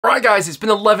Right guys, it's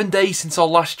been 11 days since our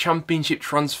last championship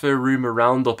transfer rumour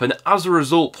roundup, and as a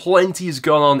result plenty has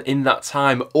gone on in that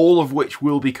time, all of which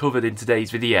will be covered in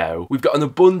today's video. We've got an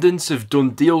abundance of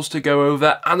done deals to go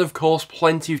over, and of course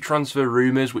plenty of transfer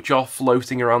rumours which are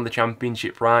floating around the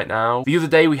championship right now. The other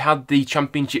day we had the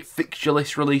championship fixture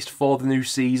list released for the new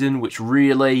season, which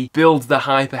really builds the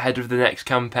hype ahead of the next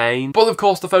campaign. But of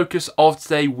course the focus of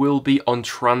today will be on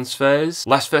transfers.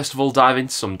 Let's first of all dive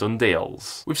into some done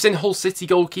deals. We've seen Hull City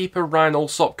goalkeeper Ryan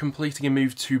Alsop completing a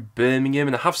move to Birmingham,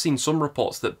 and I have seen some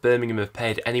reports that Birmingham have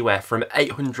paid anywhere from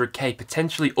 800k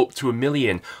potentially up to $1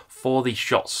 million for the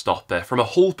shot stopper. From a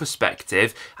Hull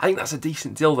perspective, I think that's a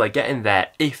decent deal they're getting there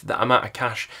if that amount of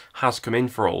cash has come in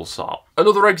for Alsop.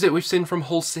 Another exit we've seen from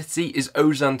Hull City is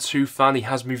Ozan Tufan. He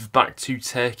has moved back to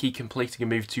Turkey, completing a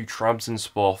move to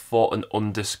Trabzonspor for an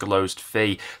undisclosed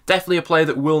fee. Definitely a player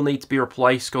that will need to be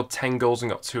replaced. Scored 10 goals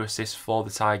and got 2 assists for the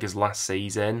Tigers last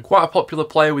season. Quite a popular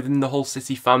player within the Hull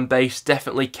City fan base,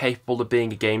 definitely capable of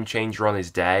being a game changer on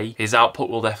his day. His output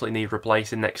will definitely need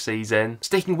replacing next season.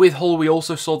 Sticking with Hull, we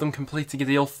also saw them completing a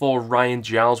deal for Ryan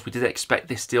Giles. We did expect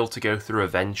this deal to go through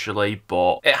eventually,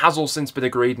 but it has all since been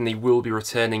agreed and he will be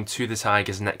returning to the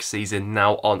Tigers next season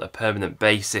now on a permanent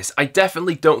basis. I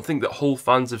definitely don't think that Hull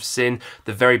fans have seen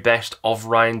the very best of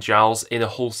Ryan Giles in a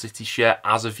Hull City shirt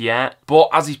as of yet, but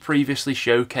as he's previously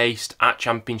showcased at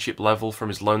championship level from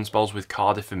his loan spells with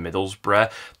Cardiff and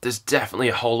Middlesbrough, there's definitely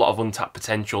a whole lot of untapped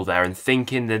potential there, and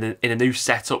thinking that in a new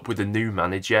setup with a new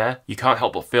manager, you can't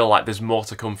help but feel like there's more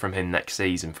to come from him next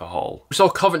season for Hull. We saw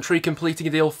Coventry completing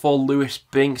a deal for Lewis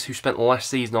Binks, who spent last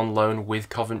season on loan with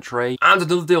Coventry, and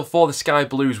another deal for the Sky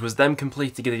Blues was them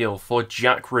completing a deal for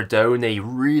Jack Radoni.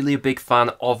 Really a big fan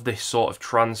of this sort of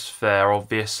transfer,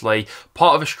 obviously.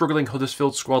 Part of a struggling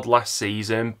Huddersfield squad last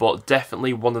season, but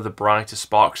definitely one of the brighter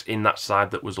sparks in that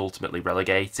side that was ultimately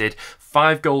relegated.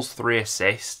 5 goals, 3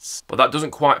 assists, but that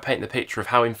doesn't quite paint the picture of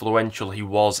how influential he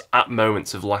was at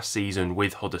moments of last season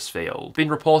with Huddersfield. It's been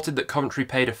reported that Coventry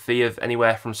paid a fee of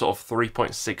anywhere from sort of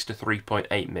 3.6 to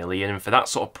 3.8 million, and for that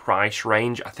sort of price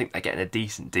range, I think they're getting a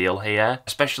decent deal here,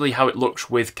 especially how it looks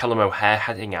with Callum O'Hare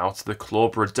heading out of the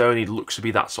club. Radoni looks to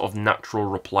be that sort of natural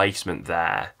replacement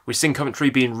there. We've seen Coventry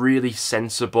being really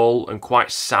sensible and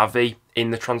quite savvy in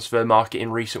the transfer market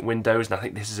in recent windows, and I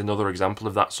think this is another example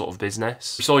of that sort of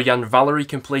business. We saw Jan Valery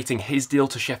completing his deal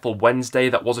to Sheffield Wednesday.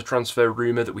 That was a transfer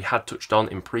rumour that we had touched on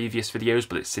in previous videos,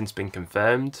 but it's since been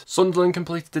confirmed. Sunderland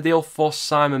completed a deal for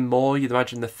Simon Moore. You'd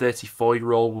imagine the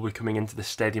 34-year-old will be coming into the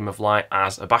Stadium of Light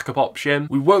as a backup option.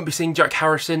 We won't be seeing Jack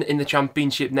Harrison in the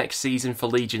Championship next season for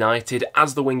Leeds United,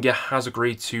 as the winger has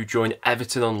agreed to join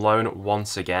Everton on loan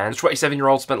once again. The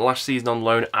 27-year-old spent last season on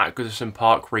loan at Goodison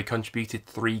Park, where he contributed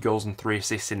 3 goals and 3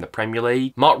 assists in the Premier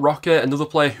League. Mark Rocker, another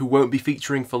player who won't be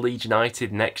featuring for Leeds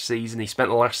United next season. He spent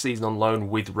the last season on loan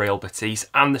with Real Betis,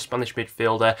 and the Spanish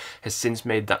midfielder has since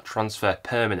made that transfer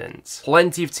permanent.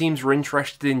 Plenty of teams were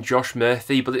interested in Josh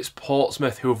Murphy, but it's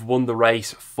Portsmouth who have won the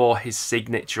race for his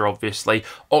signature, obviously.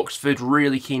 Oxford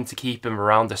really keen to keep him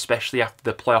around, especially after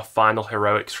the playoff final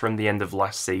heroics from the end of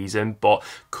last season, but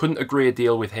couldn't agree a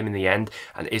deal with him in the end,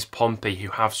 and it is Pompey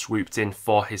who have swooped in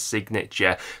for his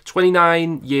signature.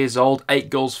 29 years old, 8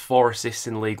 goals, 4 assists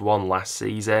in League One last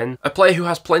season. A player who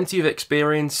has plenty of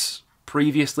experience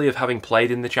previously of having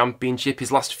played in the Championship.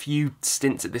 His last few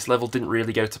stints at this level didn't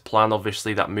really go to plan.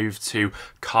 Obviously that move to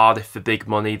Cardiff for big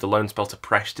money, the loan spell to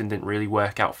Preston didn't really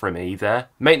work out for him either.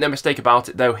 Make no mistake about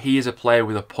it though, he is a player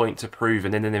with a point to prove,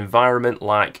 and in an environment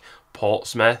like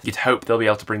Portsmouth, you'd hope they'll be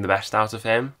able to bring the best out of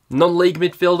him. Non-league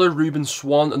midfielder Ruben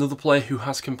Swan, another player who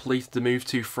has completed the move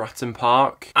to Fratton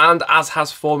Park, and as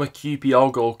has former QPR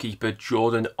goalkeeper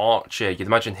Jordan Archie. You'd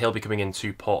imagine he'll be coming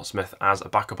into Portsmouth as a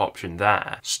backup option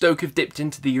there. Stoke have dipped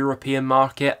into the European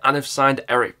market and have signed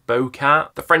Eric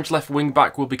Bocat. The French left wing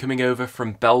back will be coming over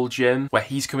from Belgium, where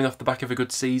he's coming off the back of a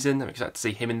good season. I'm excited to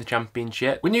see him in the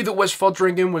Championship. We knew that Wes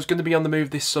Foderingham was going to be on the move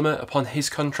this summer upon his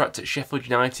contract at Sheffield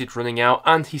United running out,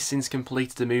 and he's since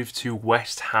completed a move to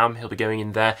West Ham. He'll be going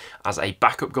in there as a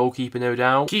backup goalkeeper, no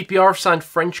doubt. QPR have signed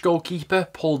French goalkeeper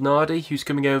Paul Nardi, who's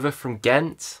coming over from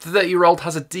Ghent. The 30-year-old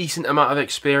has a decent amount of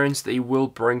experience that he will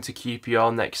bring to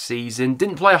QPR next season.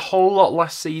 Didn't play a whole lot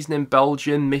last season in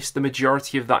Belgium, missed the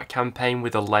majority of that campaign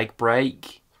with a leg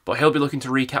break, but he'll be looking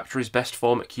to recapture his best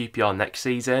form at QPR next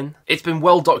season. It's been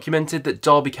well documented that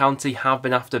Derby County have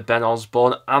been after Ben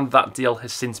Osborne, and that deal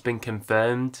has since been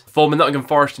confirmed. Former Nottingham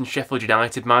Forest and Sheffield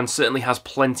United man certainly has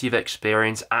plenty of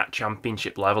experience at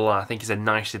Championship level, and I think he's a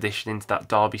nice addition into that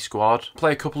Derby squad.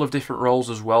 Play a couple of different roles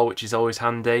as well, which is always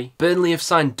handy. Burnley have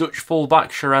signed Dutch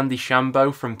fullback Sharandi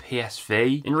Shambo from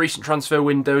PSV. In recent transfer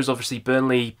windows, obviously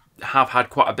Burnley have had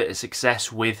quite a bit of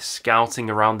success with scouting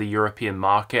around the European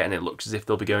market, and it looks as if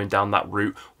they'll be going down that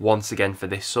route once again for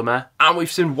this summer. And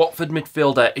we've seen Watford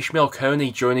midfielder Ismail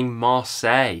Koney joining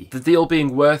Marseille. The deal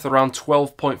being worth around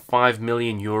 €12.5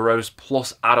 million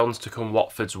plus add-ons to come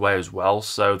Watford's way as well,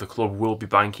 so the club will be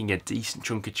banking a decent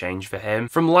chunk of change for him.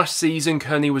 From last season,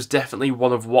 Koney was definitely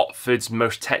one of Watford's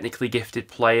most technically gifted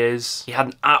players. He had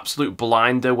an absolute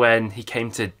blinder when he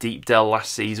came to Deepdale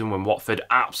last season when Watford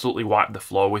absolutely wiped the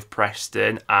floor with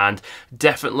Preston, and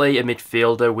definitely a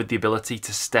midfielder with the ability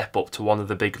to step up to one of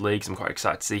the big leagues. I'm quite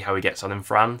excited to see how he gets on in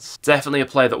France. Definitely a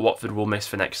player that Watford will miss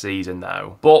for next season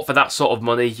though. But for that sort of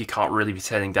money, you can't really be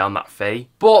turning down that fee.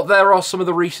 But there are some of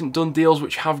the recent done deals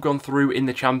which have gone through in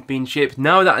the Championship.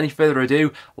 Now without any further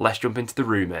ado, let's jump into the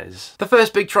rumours. The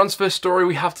first big transfer story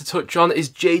we have to touch on is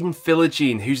Jaden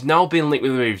Philogene, who's now been linked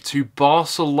with a move to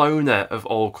Barcelona of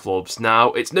all clubs.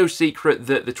 Now, it's no secret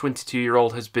that the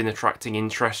 22-year-old has been attracting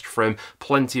interest from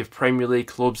plenty of Premier League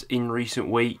clubs in recent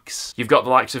weeks. You've got the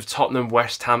likes of Tottenham,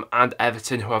 West Ham and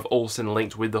Everton who have also been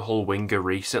linked with the Hull winger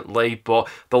recently, but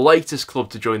the latest club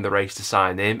to join the race to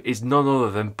sign him is none other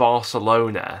than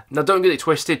Barcelona. Now don't get it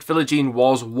twisted, Philogene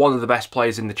was one of the best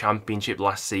players in the Championship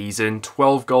last season,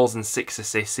 12 goals and 6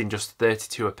 assists in just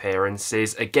 32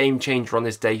 appearances, a game changer on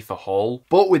his day for Hull.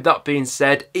 But with that being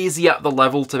said, is he at the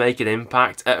level to make an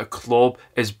impact at a club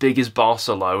as big as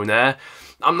Barcelona?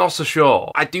 I'm not so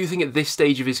sure. I do think at this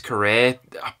stage of his career,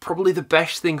 probably the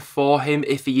best thing for him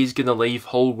if he is going to leave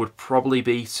Hull would probably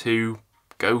be to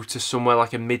go to somewhere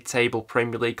like a mid-table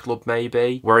Premier League club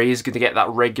maybe, where he is going to get that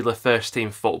regular first-team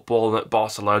football, and at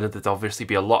Barcelona there'd obviously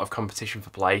be a lot of competition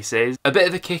for places. A bit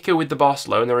of a kicker with the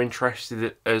Barcelona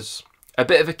interested as... A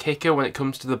bit of a kicker when it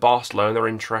comes to the Barcelona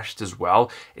interest as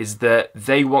well is that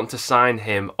they want to sign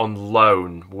him on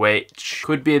loan, which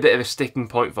could be a bit of a sticking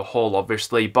point for Hull.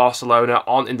 Obviously, Barcelona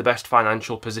aren't in the best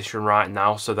financial position right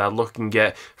now, so they're looking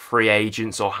at free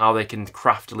agents or how they can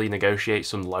craftily negotiate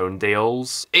some loan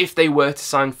deals. If they were to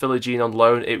sign Philogene on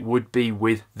loan, it would be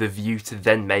with the view to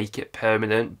then make it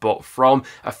permanent, but from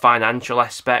a financial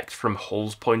aspect, from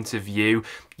Hull's point of view,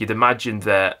 you'd imagine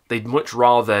that they'd much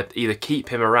rather either keep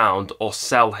him around or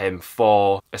sell him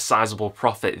for a sizable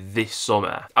profit this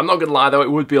summer. I'm not going to lie though, it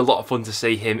would be a lot of fun to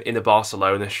see him in a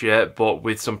Barcelona shirt, but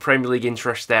with some Premier League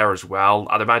interest there as well,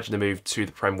 I'd imagine a move to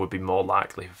the Prem would be more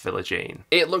likely for Philogene.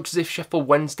 It looks as if Sheffield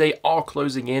Wednesday are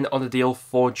closing in on a deal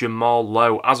for Jamal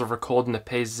Lowe. As of recording, it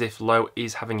appears as if Lowe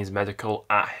is having his medical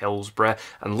at Hillsborough,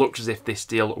 and looks as if this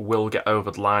deal will get over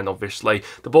the line, obviously.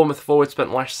 The Bournemouth forward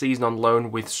spent last season on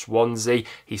loan with Swansea.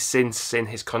 He's since seen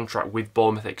his contract with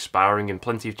Bournemouth expiring, and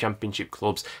plenty of Championship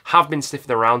clubs have been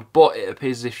sniffing around, but it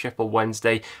appears as if Sheffield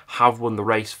Wednesday have won the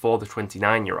race for the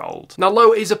 29-year-old. Now,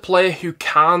 Lowe is a player who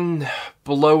can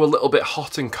blow a little bit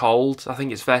hot and cold, I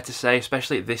think it's fair to say,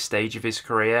 especially at this stage of his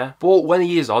career. But when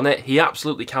he is on it, he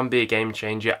absolutely can be a game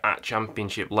changer at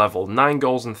Championship level. 9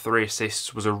 goals and 3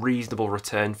 assists was a reasonable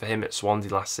return for him at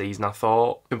Swansea last season, I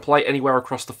thought. Can play anywhere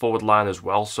across the forward line as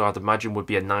well, so I'd imagine would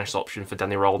be a nice option for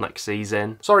Danny Roll next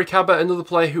season. Sorry Cabba, another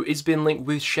player who is being linked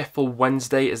with Sheffield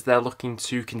Wednesday as they're looking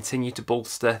to continue to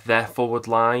bolster their forward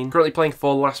line. Currently playing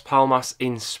for Las Palmas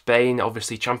in Spain.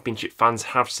 Obviously Championship fans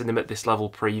have seen him at this level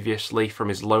previously from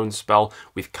his loan spell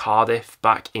with Cardiff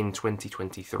back in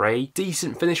 2023.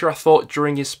 Decent finisher, I thought,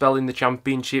 during his spell in the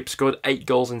Championship. Scored 8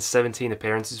 goals in 17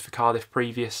 appearances for Cardiff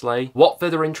previously.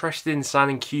 Watford are interested in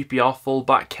signing QPR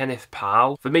fullback Kenneth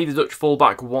Powell. For me, the Dutch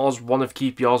fullback was one of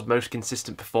QPR's most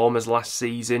consistent performers last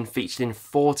season. Featured in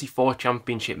 44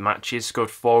 Championship matches, scored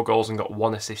 4 goals and got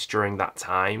 1 assist during that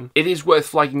time. It is worth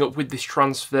flagging up with this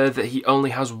transfer that he only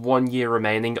has 1 year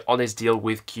remaining on his deal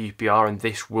with QPR, and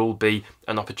this will be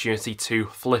an opportunity to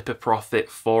flip a profit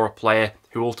for a player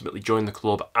who ultimately joined the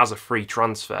club as a free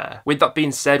transfer. With that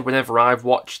being said, whenever I've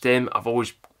watched him, I've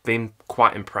always been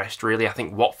quite impressed really. I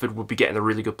think Watford would be getting a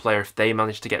really good player if they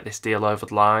managed to get this deal over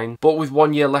the line. But with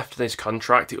 1 year left on his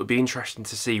contract, it would be interesting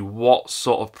to see what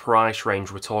sort of price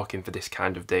range we're talking for this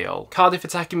kind of deal. Cardiff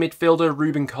attacking midfielder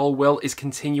Ruben Colwill is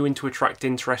continuing to attract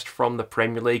interest from the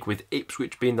Premier League, with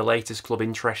Ipswich being the latest club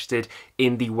interested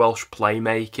in the Welsh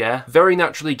playmaker. Very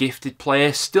naturally gifted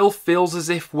player, still feels as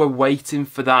if we're waiting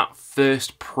for that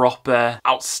first proper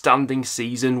outstanding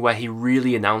season where he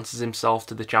really announces himself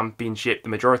to the Championship. The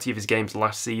majority of his games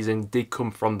last season did come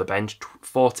from the bench,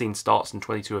 14 starts and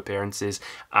 22 appearances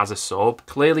as a sub.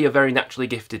 Clearly a very naturally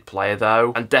gifted player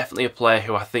though, and definitely a player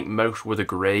who I think most would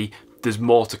agree there's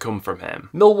more to come from him.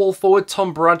 Millwall forward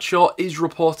Tom Bradshaw is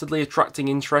reportedly attracting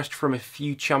interest from a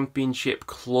few Championship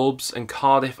clubs, and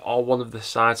Cardiff are one of the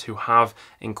sides who have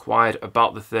inquired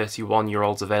about the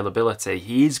 31-year-old's availability.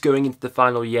 He is going into the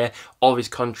final year of his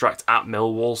contract at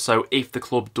Millwall, so if the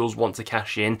club does want to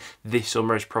cash in, this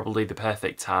summer is probably the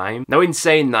perfect time. Now, in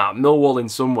saying that, Millwall in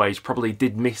some ways probably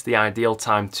did miss the ideal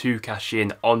time to cash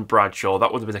in on Bradshaw.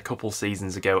 That would have been a couple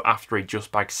seasons ago after he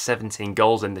just bagged 17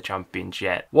 goals in the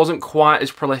Championship. Wasn't quite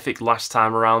as prolific last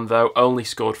time around though, only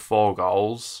scored 4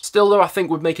 goals. Still though, I think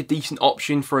would make a decent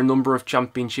option for a number of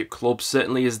Championship clubs,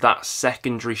 certainly as that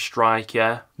secondary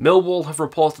striker. Millwall have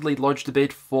reportedly lodged a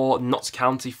bid for Notts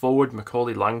County forward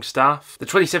Macaulay Langstaff. The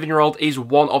 27-year-old is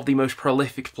one of the most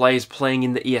prolific players playing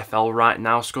in the EFL right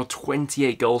now, scored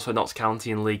 28 goals for Notts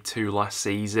County in League 2 last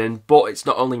season, but it's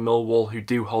not only Millwall who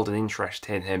do hold an interest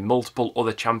in him. Multiple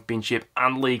other Championship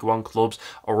and League 1 clubs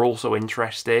are also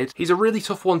interested. He's a really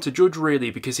tough one to judge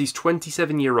really, because he's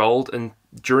 27-year-old and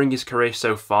during his career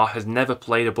so far has never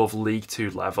played above League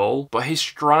 2 level, but his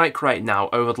strike rate now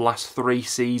over the last 3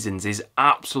 seasons is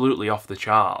absolutely off the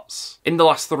charts. In the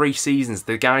last 3 seasons,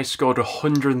 the guy scored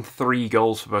 103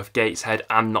 goals for both Gateshead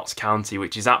and Notts County,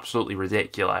 which is absolutely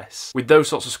ridiculous. With those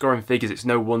sorts of scoring figures, it's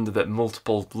no wonder that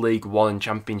multiple League 1 and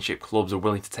Championship clubs are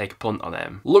willing to take a punt on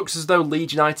him. Looks as though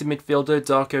Leeds United midfielder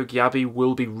Darko Gyabi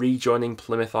will be rejoining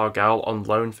Plymouth Argyle on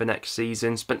loan for next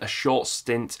season. Spent a short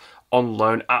stint on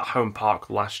loan at Home Park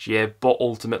last year, but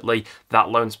ultimately that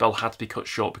loan spell had to be cut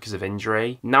short because of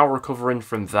injury. Now recovering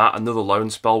from that, another loan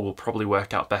spell will probably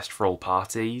work out best for all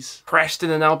parties.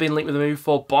 Preston are now being linked with a move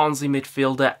for Barnsley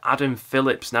midfielder Adam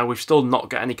Phillips. Now, we've still not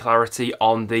got any clarity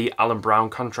on the Alan Brown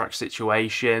contract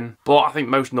situation, but I think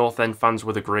most North End fans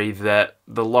would agree that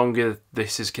the longer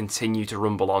this has continued to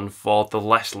rumble on for, the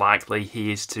less likely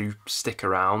he is to stick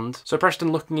around. So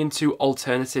Preston looking into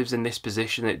alternatives in this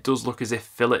position. It does look as if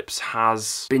Phillips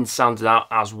has been sounded out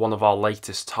as one of our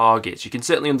latest targets. You can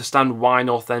certainly understand why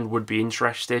North End would be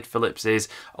interested. Phillips is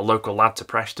a local lad to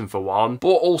Preston for one, but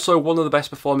also one of the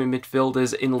best performing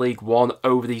midfielders in League 1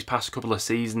 over these past couple of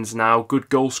seasons now. Good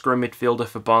goal scoring midfielder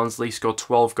for Barnsley, scored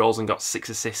 12 goals and got 6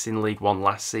 assists in League 1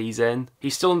 last season.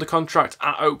 He's still under contract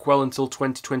at Oakwell until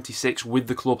 2026, with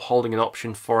the club holding an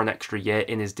option for an extra year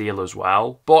in his deal as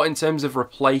well. But in terms of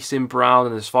replacing Brown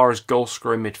and as far as goal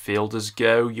scoring midfielders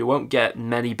go, you won't get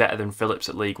many better than Phillips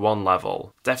at League 1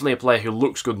 level. Definitely a player who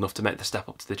looks good enough to make the step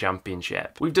up to the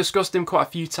Championship. We've discussed him quite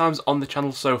a few times on the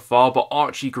channel so far, but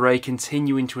Archie Gray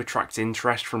continuing to attract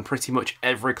interest from pretty much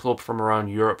every club from around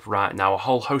Europe right now. A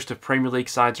whole host of Premier League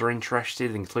sides are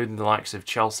interested, including the likes of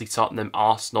Chelsea, Tottenham,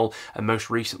 Arsenal, and most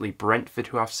recently Brentford,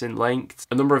 who have since linked.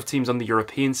 A number of teams on the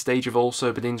European stage have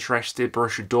also been interested.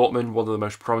 Borussia Dortmund, one of the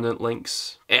most prominent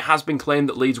links. It has been claimed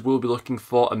that Leeds will be looking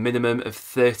for a minimum of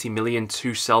 30 million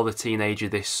to sell the teenager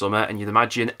this summer, and you'd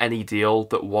imagine any deal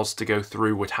that was to go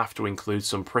through would have to include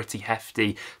some pretty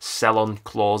hefty sell-on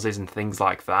clauses and things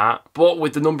like that. But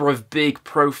with the number of big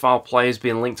profile players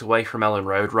being linked away from Ellen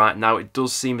Road right now, it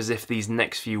does seem as if these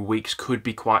next few weeks could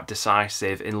be quite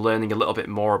decisive in learning a little bit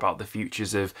more about the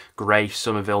futures of Gray,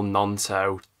 Somerville,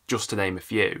 Nonto, just to name a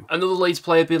few. Another Leeds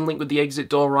player being linked with the exit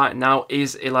door right now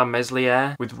is Ilan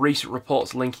Meslier, with recent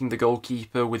reports linking the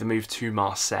goalkeeper with a move to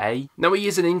Marseille. Now, he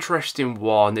is an interesting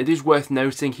one. It is worth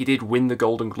noting he did win the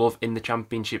Golden Glove in the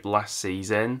Championship last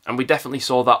season, and we definitely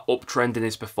saw that uptrend in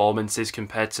his performances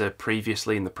compared to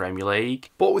previously in the Premier League.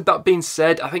 But with that being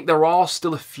said, I think there are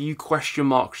still a few question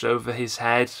marks over his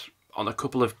head on a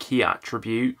couple of key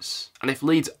attributes. And if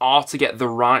Leeds are to get the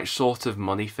right sort of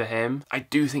money for him, I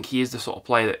do think he is the sort of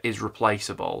player that is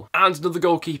replaceable. And another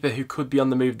goalkeeper who could be on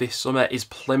the move this summer is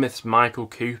Plymouth's Michael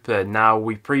Cooper. Now,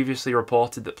 we previously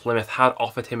reported that Plymouth had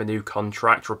offered him a new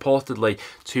contract, reportedly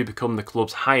to become the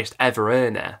club's highest ever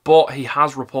earner. But he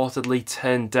has reportedly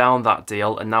turned down that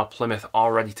deal, and now Plymouth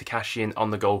are ready to cash in on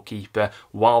the goalkeeper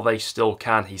while they still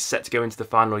can. He's set to go into the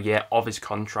final year of his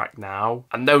contract now,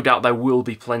 and no doubt there will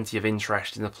be plenty of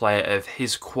interest in a player of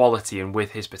his quality and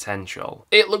with his potential.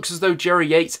 It looks as though Jerry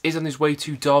Yates is on his way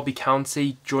to Derby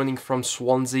County, joining from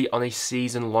Swansea on a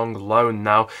season-long loan.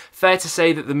 Now, fair to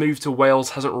say that the move to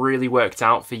Wales hasn't really worked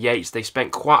out for Yates. They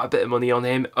spent quite a bit of money on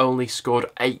him, only scored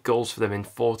 8 goals for them in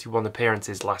 41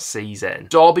 appearances last season.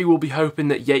 Derby will be hoping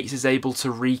that Yates is able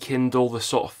to rekindle the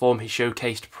sort of form he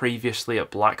showcased previously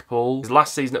at Blackpool. His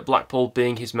last season at Blackpool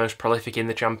being his most prolific in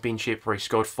the Championship, where he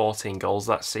scored 14 goals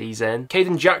that season.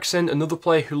 Caden Jackson, another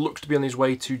player who looks to be on his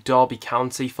way to Derby, Derby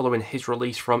County following his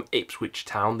release from Ipswich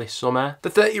Town this summer.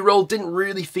 The 30-year-old didn't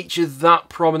really feature that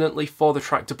prominently for the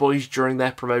Tractor Boys during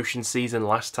their promotion season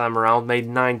last time around, made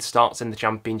 9 starts in the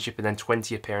Championship and then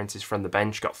 20 appearances from the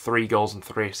bench, got 3 goals and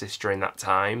 3 assists during that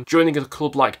time. Joining a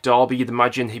club like Derby, you'd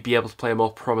imagine he'd be able to play a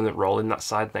more prominent role in that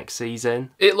side next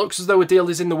season. It looks as though a deal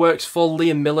is in the works for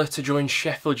Liam Miller to join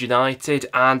Sheffield United,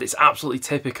 and it's absolutely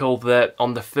typical that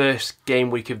on the first game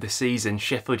week of the season,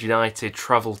 Sheffield United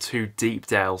travel to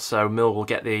Deepdale, so Miller will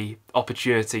get the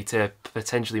opportunity to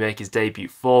potentially make his debut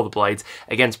for the Blades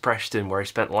against Preston, where he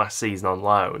spent last season on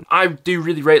loan. I do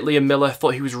really rate Liam Miller,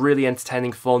 thought he was really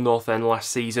entertaining for North End last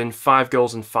season, 5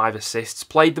 goals and 5 assists,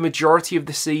 played the majority of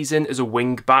the season as a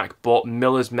wing back, but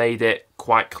Miller's made it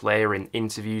quite clear in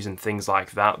interviews and things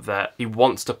like that that he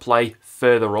wants to play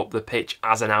further up the pitch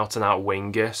as an out-and-out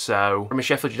winger. So from a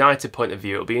Sheffield United point of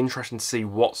view, it'll be interesting to see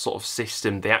what sort of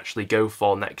system they actually go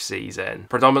for next season.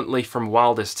 Predominantly from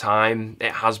Wilder's time,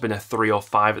 it has been a 3 or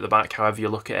 5 at the back, however you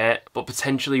look at it, but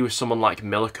potentially with someone like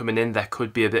Miller coming in, there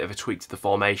could be a bit of a tweak to the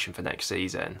formation for next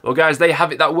season. Well guys, there you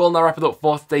have it. That will now wrap it up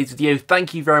for today's video.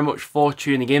 Thank you very much for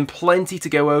tuning in. Plenty to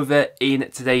go over in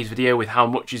today's video with how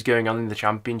much is going on in the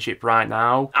Championship right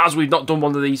now. As we've not done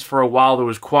one of these for a while, there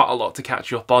was quite a lot to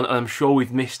catch up on, and I'm sure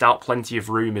we've missed out plenty of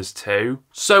rumours too.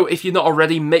 So if you're not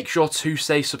already, make sure to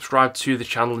stay subscribed to the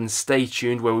channel and stay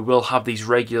tuned, where we will have these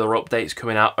regular updates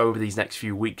coming out over these next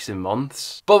few weeks and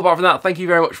months. But apart from that, thank you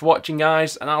very much for watching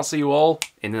guys, and I'll see you all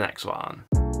in the next one.